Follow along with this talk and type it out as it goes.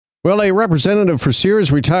Well, a representative for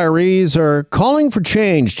Sears retirees are calling for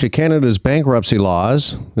change to Canada's bankruptcy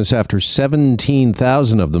laws. This after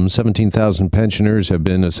 17,000 of them, 17,000 pensioners have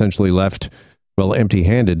been essentially left, well,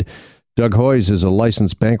 empty-handed. Doug Hoyes is a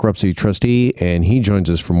licensed bankruptcy trustee, and he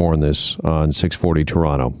joins us for more on this on 640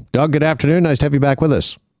 Toronto. Doug, good afternoon. Nice to have you back with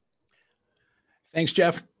us. Thanks,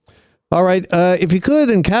 Jeff. All right. If you could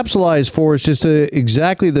encapsulize for us just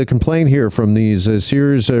exactly the complaint here from these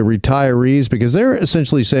Sears retirees, because they're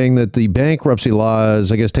essentially saying that the bankruptcy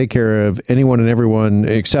laws, I guess, take care of anyone and everyone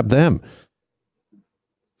except them.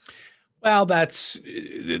 Well,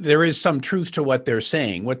 there is some truth to what they're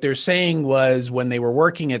saying. What they're saying was when they were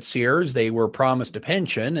working at Sears, they were promised a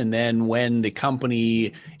pension. And then when the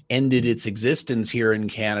company ended its existence here in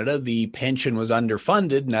Canada, the pension was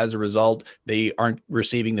underfunded. And as a result, they aren't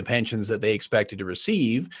receiving the pensions that they expected to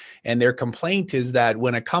receive. And their complaint is that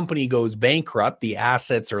when a company goes bankrupt, the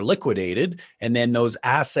assets are liquidated, and then those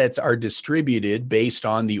assets are distributed based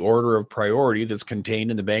on the order of priority that's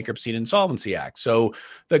contained in the Bankruptcy and Insolvency Act. So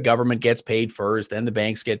the government gets paid first, then the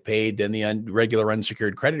banks get paid, then the regular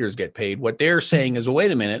unsecured creditors get paid. What they're saying is, well,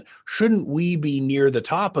 wait a minute, shouldn't we be near the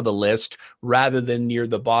top of the list rather than near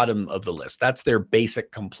the bottom of the list? That's their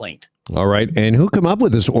basic complaint. All right. And who come up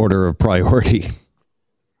with this order of priority?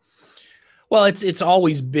 Well, it's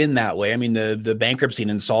always been that way. I mean, the Bankruptcy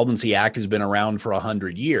and Insolvency Act has been around for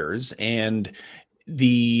 100 years, and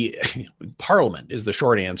the Parliament is the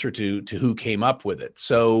short answer to who came up with it.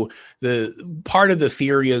 So the part of the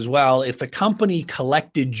theory as well, if the company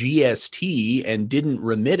collected GST and didn't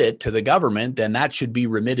remit it to the government, then that should be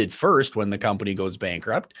remitted first when the company goes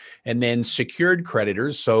bankrupt. And then secured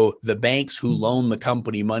creditors, so the banks who loan the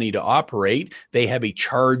company money to operate, they have a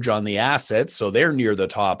charge on the assets, so they're near the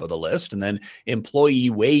top of the list. And then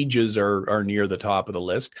employee wages are near the top of the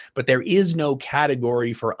list. But there is no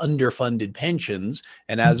category for underfunded pensions.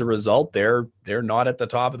 And as a result, they're not at the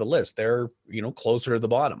top of the list. They're, closer to the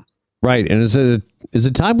bottom. Right. And is it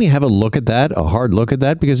time we have a look at that, a hard look at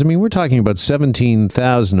that? Because, I mean, we're talking about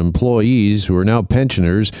 17,000 employees who are now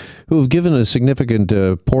pensioners who have given a significant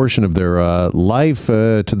portion of their life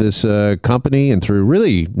to this company, and through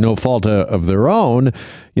really no fault of their own,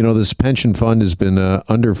 this pension fund has been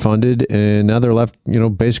underfunded, and now they're left,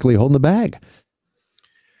 basically holding the bag.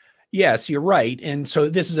 Yes, you're right. And so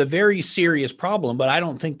this is a very serious problem, but I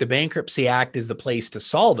don't think the Bankruptcy Act is the place to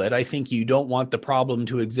solve it. I think you don't want the problem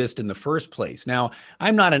to exist in the first place. Now,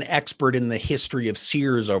 I'm not an expert in the history of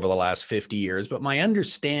Sears over the last 50 years, but my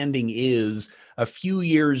understanding is a few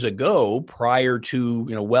years ago, prior to,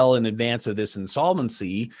 well in advance of this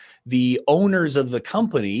insolvency, the owners of the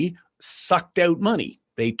company sucked out money.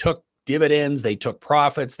 They took dividends, they took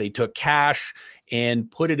profits, they took cash and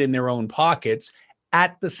put it in their own pockets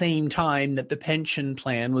at the same time that the pension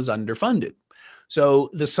plan was underfunded. So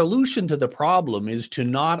the solution to the problem is to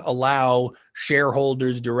not allow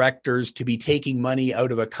shareholders, directors to be taking money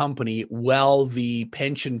out of a company while the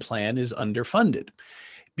pension plan is underfunded.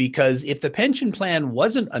 Because if the pension plan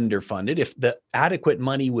wasn't underfunded, if the adequate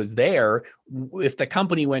money was there, if the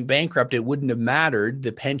company went bankrupt, it wouldn't have mattered.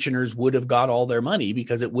 The pensioners would have got all their money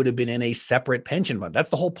because it would have been in a separate pension fund. That's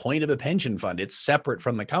the whole point of a pension fund. It's separate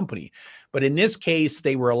from the company. But in this case,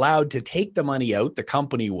 they were allowed to take the money out, the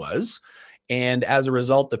company was, and as a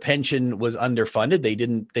result, the pension was underfunded. They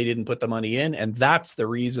didn't put the money in, and that's the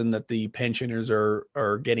reason that the pensioners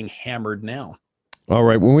are getting hammered now. All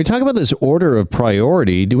right. When we talk about this order of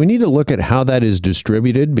priority, do we need to look at how that is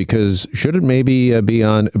distributed? Because should it maybe be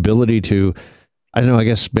on ability to, I don't know, I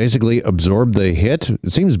guess basically absorb the hit?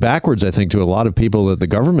 It seems backwards, I think, to a lot of people that the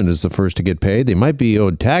government is the first to get paid. They might be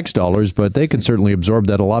owed tax dollars, but they can certainly absorb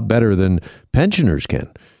that a lot better than pensioners can.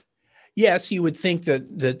 Yes, you would think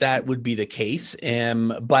that would be the case.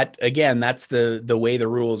 But again, that's the way the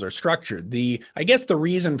rules are structured. I guess the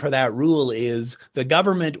reason for that rule is the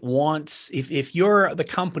government wants, if you're the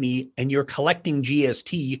company and you're collecting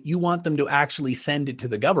GST, you want them to actually send it to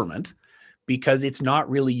the government, because it's not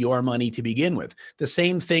really your money to begin with. The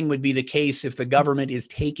same thing would be the case if the government is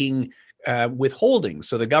taking withholding.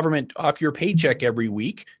 So the government off your paycheck every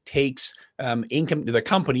week takes income, the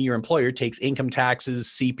company, your employer takes income taxes,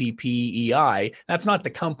 CPP, EI. That's not the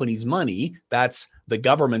company's money. That's the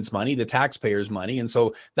government's money, the taxpayers' money. And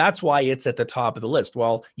so that's why it's at the top of the list.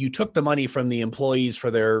 Well, you took the money from the employees for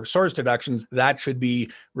their source deductions, that should be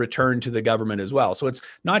returned to the government as well. So it's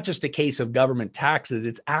not just a case of government taxes,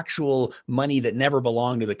 it's actual money that never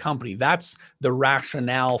belonged to the company. That's the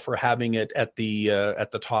rationale for having it at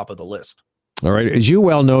the top of the list. All right. As you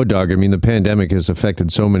well know, Doug, I mean, the pandemic has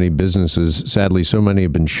affected so many businesses. Sadly, so many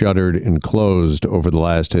have been shuttered and closed over the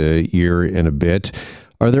last year and a bit.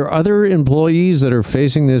 Are there other employees that are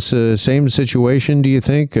facing this same situation, do you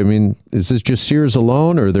think? I mean, is this just Sears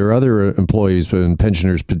alone, or are there other employees and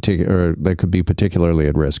pensioners that could be particularly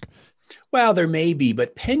at risk? Well, there may be,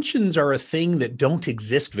 but pensions are a thing that don't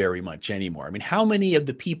exist very much anymore. I mean, how many of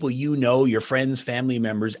the people you know, your friends, family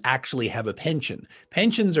members, actually have a pension?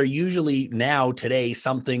 Pensions are usually now, today,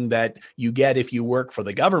 something that you get if you work for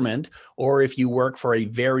the government or if you work for a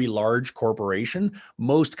very large corporation.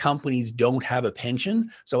 Most companies don't have a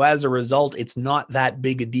pension. So as a result, it's not that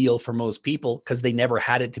big a deal for most people because they never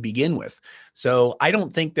had it to begin with. So I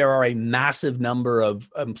don't think there are a massive number of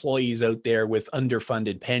employees out there with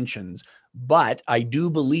underfunded pensions. But I do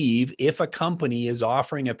believe if a company is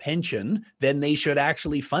offering a pension, then they should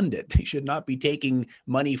actually fund it. They should not be taking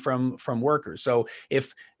money from workers. So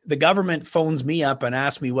if the government phones me up and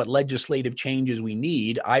asks me what legislative changes we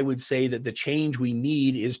need, I would say that the change we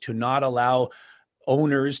need is to not allow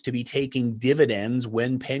owners to be taking dividends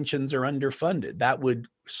when pensions are underfunded. That would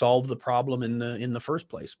solve the problem in the first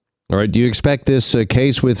place. All right. Do you expect this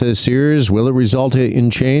case with Sears, will it result in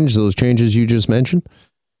change, those changes you just mentioned?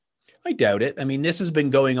 I doubt it. I mean, this has been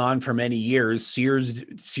going on for many years.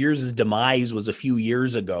 Sears's demise was a few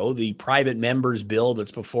years ago. The private members bill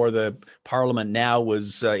that's before the parliament now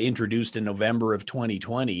was introduced in November of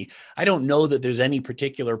 2020. I don't know that there's any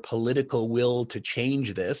particular political will to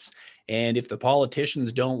change this. And if the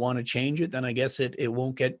politicians don't want to change it, then I guess it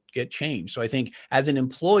won't get changed. So I think as an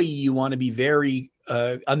employee, you want to be very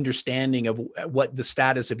understanding of what the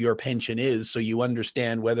status of your pension is, so you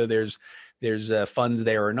understand whether there's funds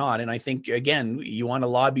there or not. And I think, again, you want to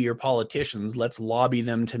lobby your politicians. Let's lobby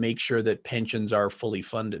them to make sure that pensions are fully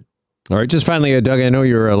funded. All right. Just finally, Doug, I know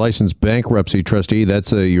you're a licensed bankruptcy trustee.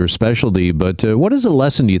 That's your specialty. But what is the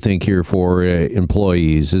lesson, do you think, here for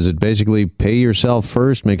employees? Is it basically pay yourself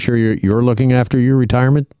first, make sure you're looking after your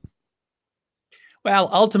retirement?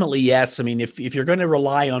 Well, ultimately, yes. I mean, if you're going to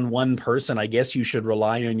rely on one person, I guess you should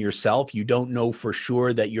rely on yourself. You don't know for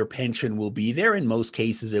sure that your pension will be there. In most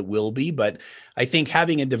cases, it will be. But I think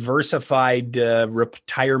having a diversified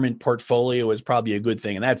retirement portfolio is probably a good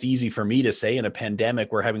thing. And that's easy for me to say. In a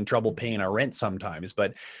pandemic, we're having trouble paying our rent sometimes.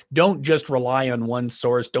 But don't just rely on one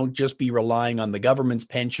source. Don't just be relying on the government's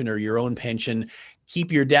pension or your own pension.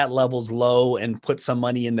 Keep your debt levels low and put some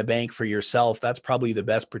money in the bank for yourself. That's probably the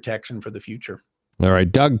best protection for the future. All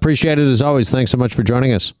right, Doug, appreciate it as always. Thanks so much for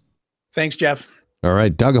joining us. Thanks, Jeff. All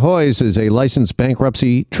right, Doug Hoyes is a licensed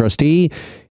bankruptcy trustee.